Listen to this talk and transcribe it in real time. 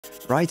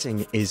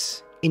Writing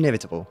is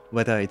inevitable.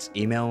 Whether it's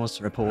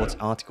emails, reports,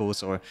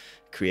 articles, or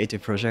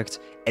creative projects,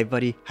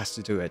 everybody has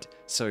to do it.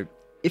 So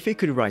if we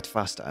could write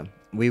faster,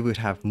 we would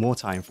have more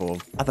time for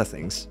other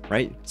things,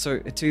 right? So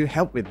to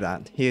help with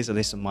that, here's a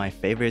list of my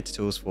favorite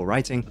tools for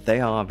writing. They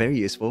are very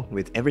useful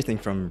with everything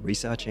from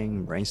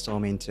researching,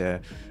 brainstorming to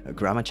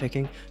grammar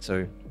checking.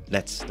 So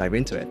let's dive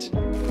into it.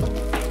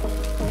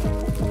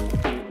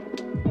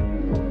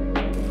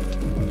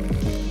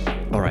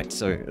 Alright,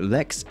 so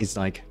Lex is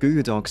like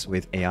Google Docs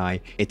with AI.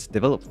 It's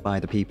developed by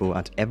the people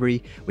at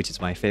Every, which is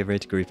my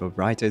favorite group of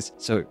writers.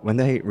 So when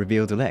they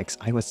revealed Lex,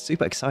 I was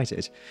super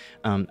excited.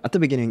 At the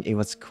beginning, it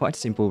was quite a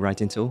simple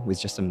writing tool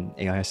with just an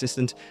AI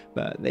assistant,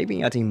 but they've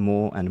been adding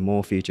more and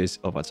more features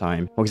over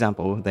time. For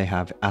example, they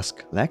have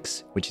Ask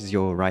Lex, which is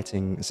your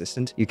writing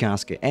assistant. You can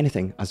ask it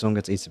anything as long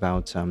as it's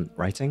about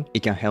writing.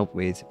 It can help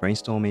with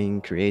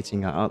brainstorming,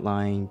 creating an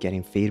outline,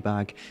 getting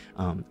feedback,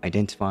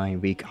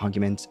 identifying weak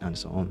arguments, and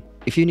so on.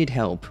 If you need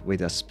help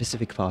with a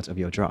specific part of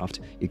your draft,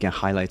 you can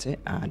highlight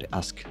it and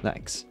ask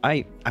Lex.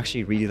 I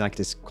actually really like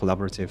this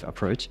collaborative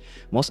approach.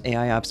 Most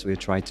AI apps will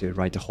try to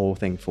write the whole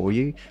thing for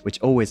you, which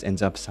always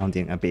ends up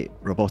sounding a bit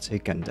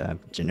robotic and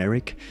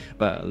generic.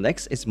 But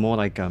Lex is more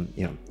like,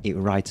 it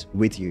writes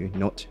with you,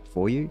 not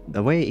for you.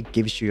 The way it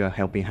gives you a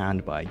helping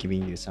hand by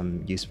giving you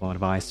some useful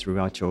advice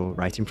throughout your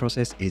writing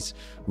process is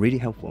really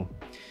helpful.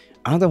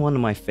 Another one of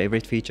my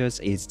favorite features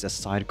is the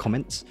side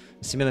comments.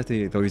 Similar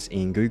to those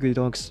in Google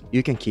Docs,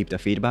 you can keep the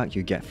feedback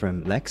you get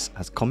from Lex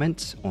as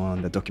comments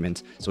on the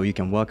document, so you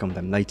can work on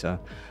them later.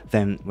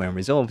 Then, when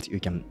resolved, you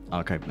can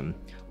archive them.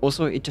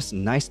 Also, it's just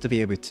nice to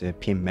be able to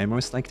pin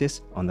memos like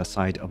this on the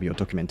side of your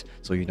document,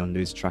 so you don't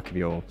lose track of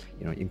your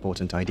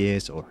important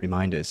ideas or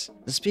reminders.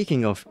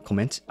 Speaking of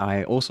comments,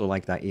 I also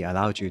like that it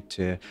allows you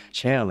to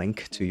share a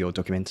link to your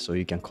document so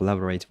you can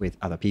collaborate with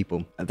other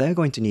people. They're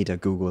going to need a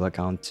Google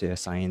account to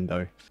sign in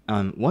though.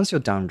 Once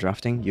you're done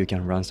drafting, you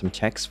can run some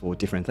checks for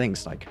different things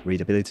like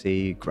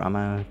readability,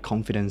 grammar,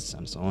 confidence,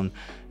 and so on.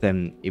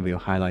 Then it will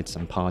highlight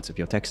some parts of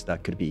your text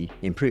that could be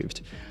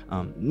improved.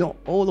 Not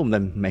all of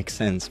them make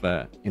sense,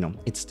 but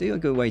it's still a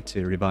good way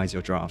to revise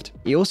your draft.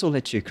 It also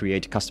lets you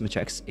create custom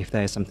checks if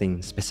there's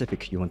something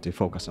specific you want to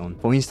focus on.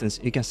 For instance,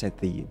 you can set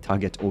the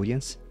target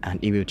audience and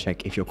it will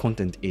check if your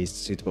content is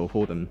suitable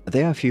for them.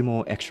 There are a few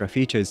more extra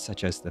features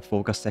such as the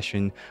focus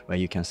session, where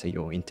you can say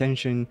your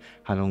intention,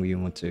 how long you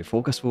want to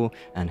focus for,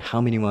 and how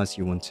many words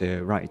you want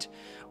to write.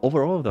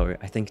 Overall though,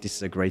 I think this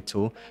is a great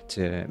tool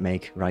to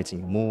make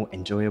writing a more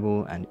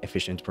enjoyable and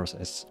efficient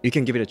process. You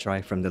can give it a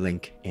try from the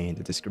link in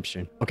the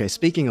description. Okay,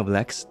 speaking of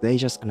Lex, they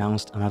just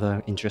announced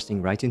another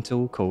interesting writing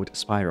tool called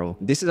Spiral.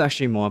 This is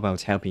actually more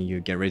about helping you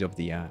get rid of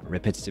the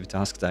repetitive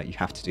tasks that you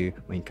have to do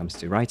when it comes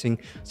to writing,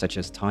 such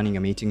as turning a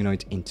meeting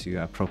note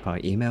into a proper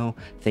email,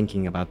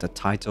 thinking about the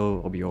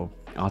title of your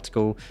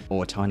article,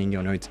 or turning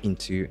your notes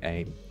into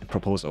a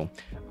proposal.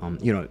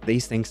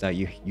 These things that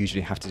you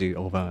usually have to do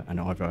over and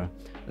over.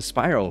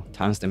 Spiral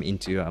turns them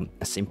into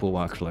a simple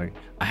workflow.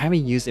 I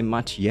haven't used it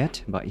much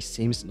yet, but it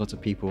seems lots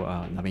of people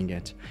are loving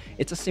it.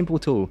 It's a simple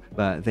tool,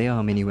 but there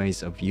are many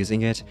ways of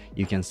using it.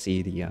 You can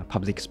see the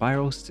public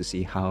spirals to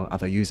see how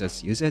other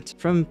users use it,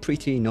 from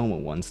pretty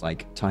normal ones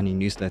like turning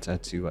newsletter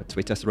to a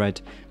Twitter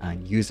thread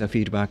and user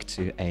feedback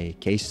to a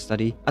case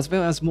study, as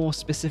well as more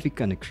specific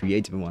and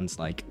creative ones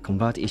like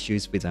convert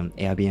issues with an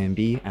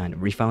Airbnb and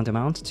refund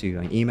amount to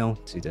an email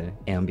to the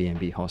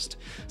Airbnb host.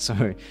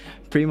 So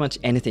pretty much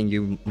anything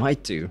you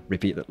might do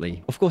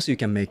repeatedly. Of course, you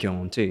can make your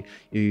own too.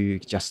 You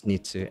just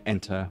need to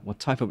enter what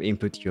type of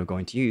input you're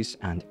going to use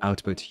and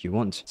output you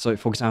want. So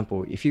for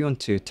example, if you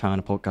want to turn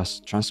a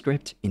podcast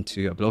transcript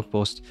into a blog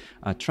post,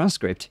 a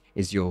transcript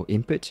is your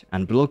input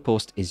and blog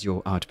post is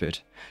your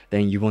output.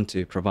 Then you want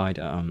to provide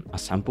a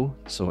sample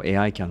so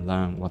AI can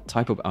learn what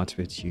type of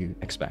output you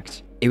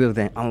expect. It will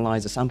then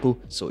analyze the sample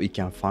so it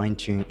can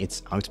fine-tune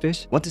its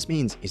output. What this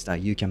means is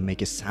that you can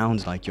make it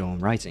sound like your own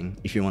writing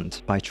if you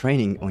want. By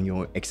training on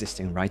your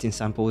existing writing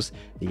samples,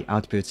 the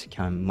output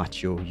can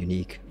match your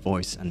unique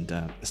voice and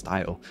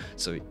style.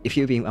 So if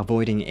you've been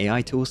avoiding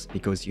AI tools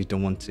because you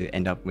don't want to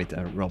end up with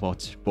a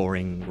robot,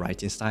 boring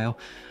writing style,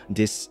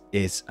 this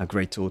is a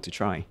great tool to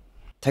try.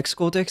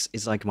 TextCortex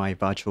is like my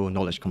virtual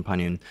knowledge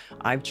companion.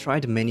 I've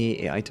tried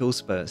many AI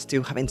tools, but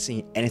still haven't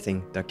seen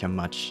anything that can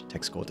match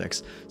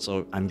TextCortex.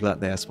 So I'm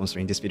glad they're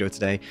sponsoring this video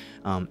today.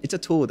 It's a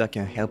tool that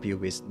can help you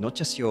with not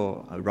just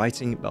your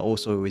writing, but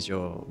also with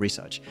your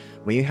research.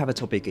 When you have a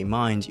topic in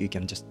mind, you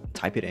can just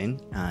type it in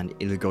and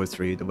it'll go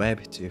through the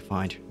web to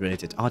find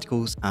related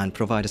articles and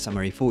provide a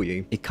summary for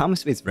you. It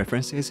comes with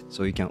references,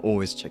 so you can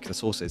always check the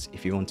sources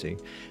if you want to.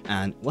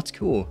 And what's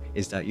cool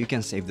is that you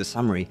can save the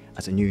summary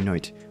as a new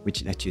note,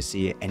 which lets you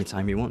see it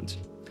anytime you want.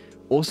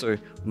 Also,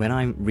 when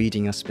I'm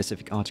reading a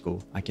specific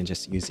article, I can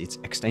just use its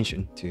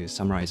extension to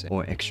summarize it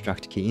or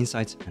extract key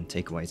insights and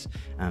takeaways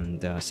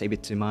and save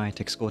it to my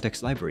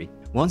TextCortex library.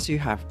 Once you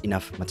have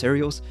enough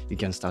materials, you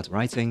can start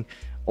writing.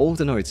 All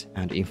the notes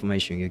and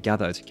information you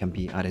gathered can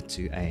be added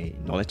to a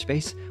knowledge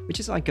base, which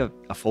is like a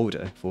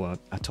folder for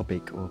a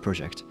topic or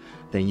project.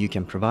 Then you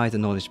can provide the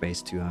knowledge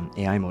base to an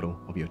AI model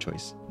of your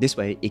choice. This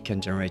way, it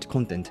can generate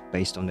content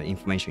based on the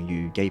information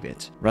you gave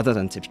it, rather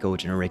than typical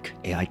generic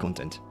AI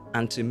content.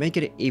 And to make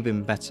it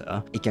even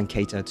better, it can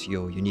cater to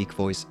your unique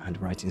voice and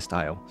writing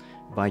style.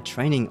 By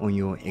training on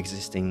your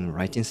existing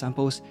writing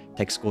samples,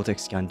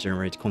 TextCortex can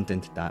generate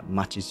content that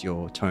matches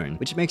your tone,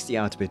 which makes the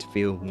output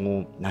feel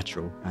more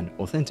natural and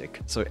authentic.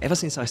 So ever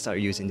since I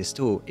started using this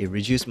tool, it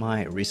reduced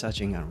my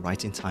researching and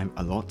writing time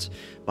a lot.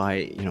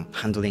 By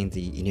handling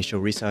the initial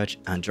research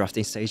and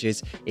drafting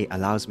stages, it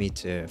allows me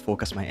to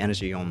focus my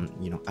energy on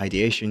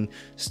ideation,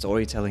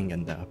 storytelling,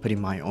 and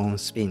putting my own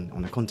spin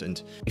on the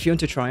content. If you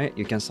want to try it,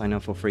 you can sign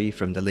up for free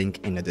from the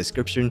link in the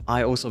description.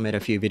 I also made a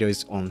few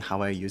videos on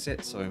how I use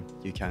it, so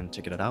you can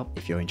check it out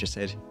if you're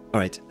interested.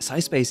 Alright,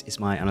 SciSpace is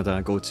my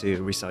another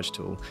go-to research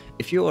tool.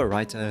 If you're a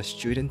writer,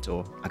 student,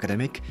 or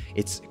academic,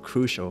 it's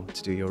crucial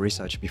to do your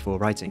research before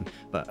writing,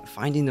 but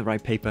finding the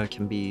right paper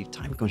can be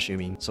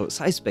time-consuming. So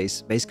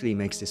SciSpace basically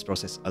makes this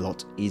process a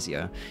lot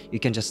easier.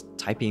 You can just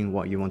type in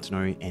what you want to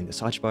know in the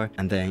search bar,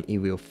 and then it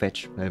will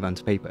fetch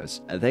relevant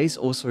papers. There is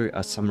also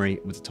a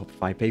summary with the top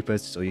 5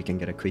 papers, so you can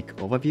get a quick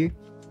overview.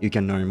 You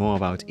can know more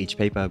about each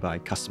paper by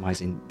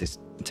customizing this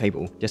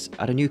table. Just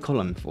add a new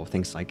column for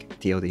things like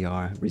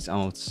TLDR,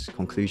 results,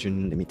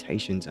 conclusion,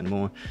 limitations, and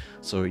more,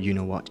 so you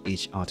know what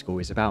each article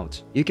is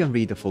about. You can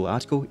read the full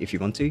article if you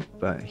want to,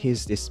 but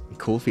here's this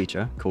cool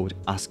feature called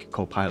Ask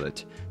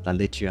Copilot that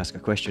lets you ask a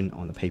question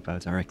on the paper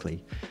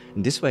directly.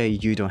 In this way,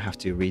 you don't have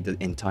to read the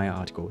entire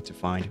article to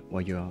find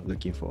what you're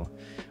looking for.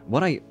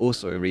 What I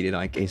also really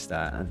like is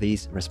that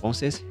these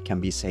responses can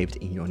be saved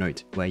in your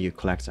note, where you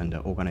collect and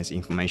organize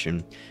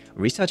information.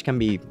 Research can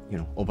be,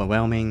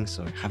 overwhelming,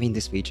 so having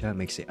this feature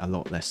makes it a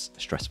lot less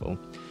stressful.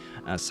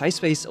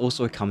 SciSpace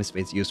also comes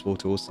with useful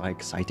tools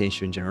like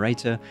citation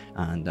generator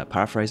and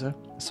paraphraser,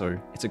 so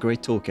it's a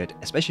great toolkit,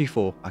 especially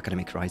for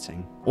academic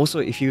writing. Also,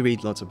 if you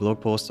read lots of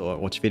blog posts or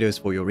watch videos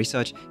for your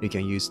research, you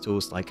can use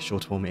tools like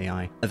Short-Form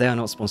AI. They are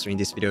not sponsoring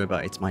this video,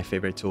 but it's my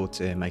favorite tool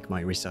to make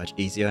my research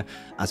easier,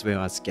 as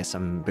well as get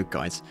some book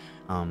guides.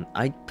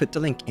 I put the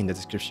link in the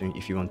description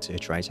if you want to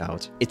try it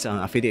out. It's an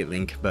affiliate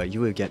link, but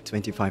you will get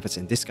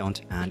 25%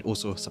 discount and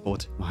also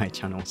support my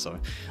channel, so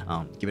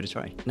give it a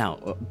try. Now,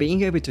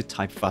 being able to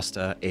type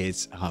faster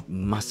is a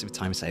massive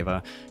time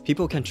saver.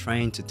 People can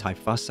train to type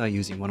faster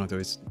using one of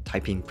those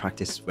typing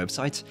practice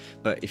websites,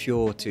 but if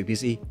you're too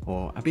busy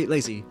or a bit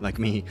lazy like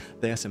me,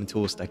 there are some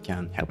tools that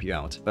can help you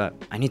out. But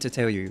I need to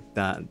tell you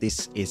that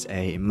this is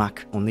a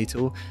Mac only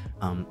tool.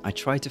 I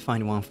tried to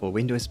find one for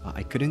Windows, but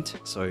I couldn't,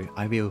 so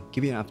I will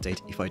give you an update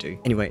if I do.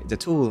 Anyway, the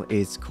tool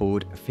is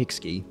called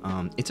Fixkey.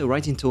 It's a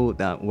writing tool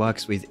that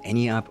works with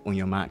any app on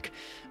your Mac.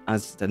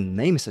 As the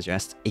name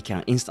suggests, it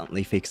can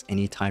instantly fix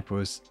any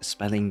typos,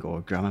 spelling,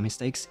 or grammar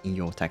mistakes in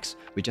your text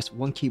with just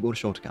one keyboard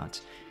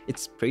shortcut.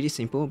 It's pretty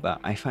simple,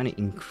 but I find it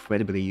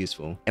incredibly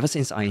useful. Ever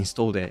since I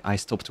installed it, I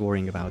stopped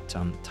worrying about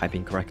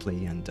typing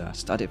correctly and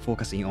started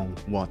focusing on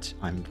what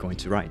I'm going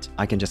to write.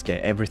 I can just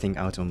get everything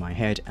out of my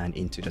head and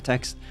into the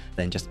text,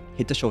 then just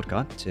hit the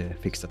shortcut to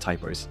fix the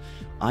typos.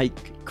 I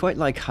quite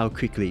like how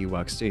quickly it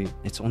works too.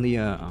 It's only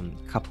a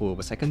couple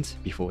of seconds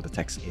before the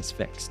text is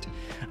fixed.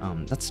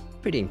 That's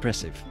pretty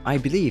impressive. I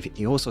believe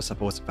it also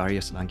supports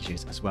various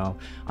languages as well.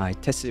 I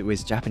tested it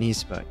with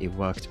Japanese, but it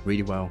worked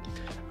really well.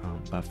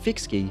 But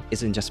Fixkey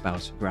isn't just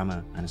about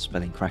grammar and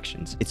spelling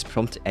corrections. Its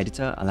prompt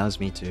editor allows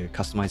me to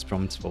customize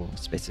prompts for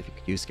specific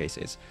use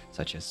cases,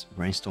 such as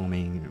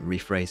brainstorming,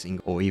 rephrasing,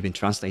 or even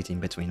translating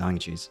between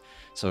languages.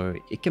 So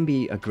it can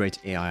be a great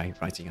AI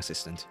writing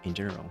assistant in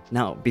general.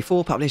 Now,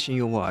 before publishing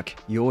your work,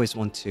 you always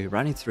want to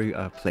run it through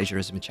a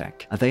plagiarism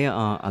check. There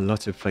are a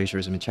lot of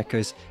plagiarism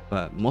checkers,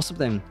 but most of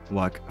them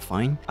work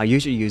fine. I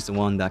usually use the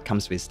one that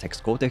comes with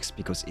TextCortex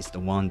because it's the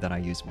one that I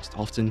use most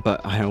often,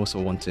 but I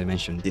also want to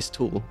mention this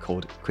tool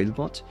called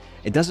QuillBot.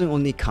 It doesn't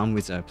only come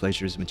with a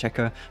plagiarism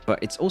checker,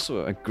 but it's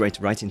also a great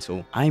writing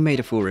tool. I made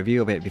a full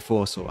review of it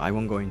before, so I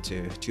won't go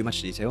into too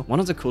much detail. One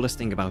of the coolest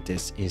things about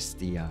this is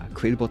the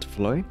QuillBot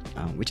Flow,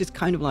 which is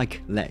kind of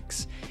like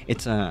Lex.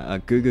 It's a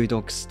Google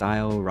Docs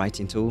style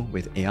writing tool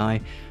with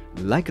AI.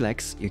 Like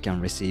Lex, you can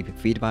receive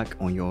feedback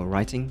on your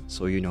writing,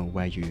 so you know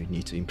where you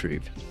need to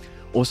improve.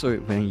 Also,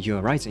 when you're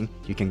writing,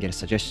 you can get a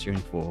suggestion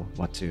for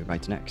what to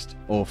write next.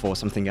 Or for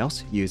something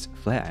else, use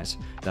flares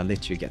that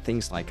let you get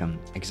things like an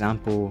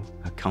example,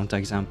 a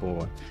counterexample,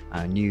 or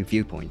a new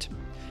viewpoint.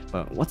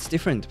 But what's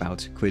different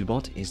about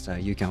QuillBot is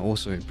that you can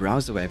also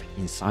browse the web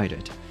inside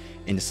it.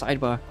 In the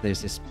sidebar,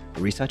 there's this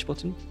research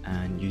button,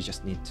 and you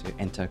just need to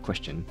enter a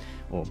question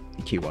or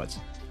keywords.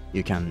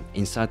 You can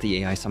insert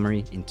the AI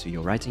summary into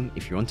your writing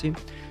if you want to,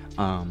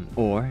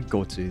 or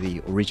go to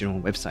the original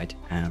website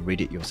and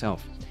read it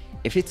yourself.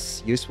 If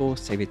it's useful,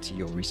 save it to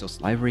your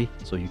resource library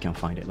so you can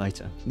find it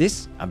later.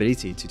 This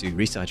ability to do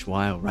research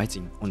while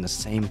writing on the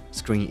same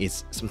screen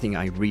is something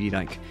I really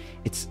like.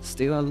 It's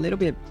still a little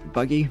bit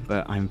buggy,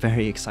 but I'm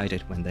very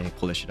excited when they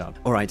polish it up.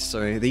 Alright,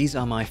 so these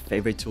are my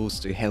favorite tools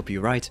to help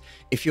you write.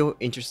 If you're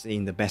interested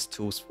in the best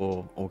tools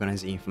for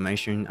organizing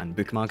information and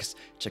bookmarks,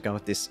 check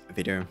out this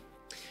video.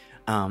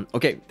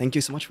 Okay, thank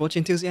you so much for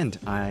watching till the end.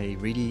 I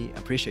really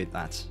appreciate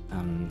that.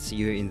 See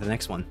you in the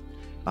next one.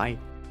 Bye.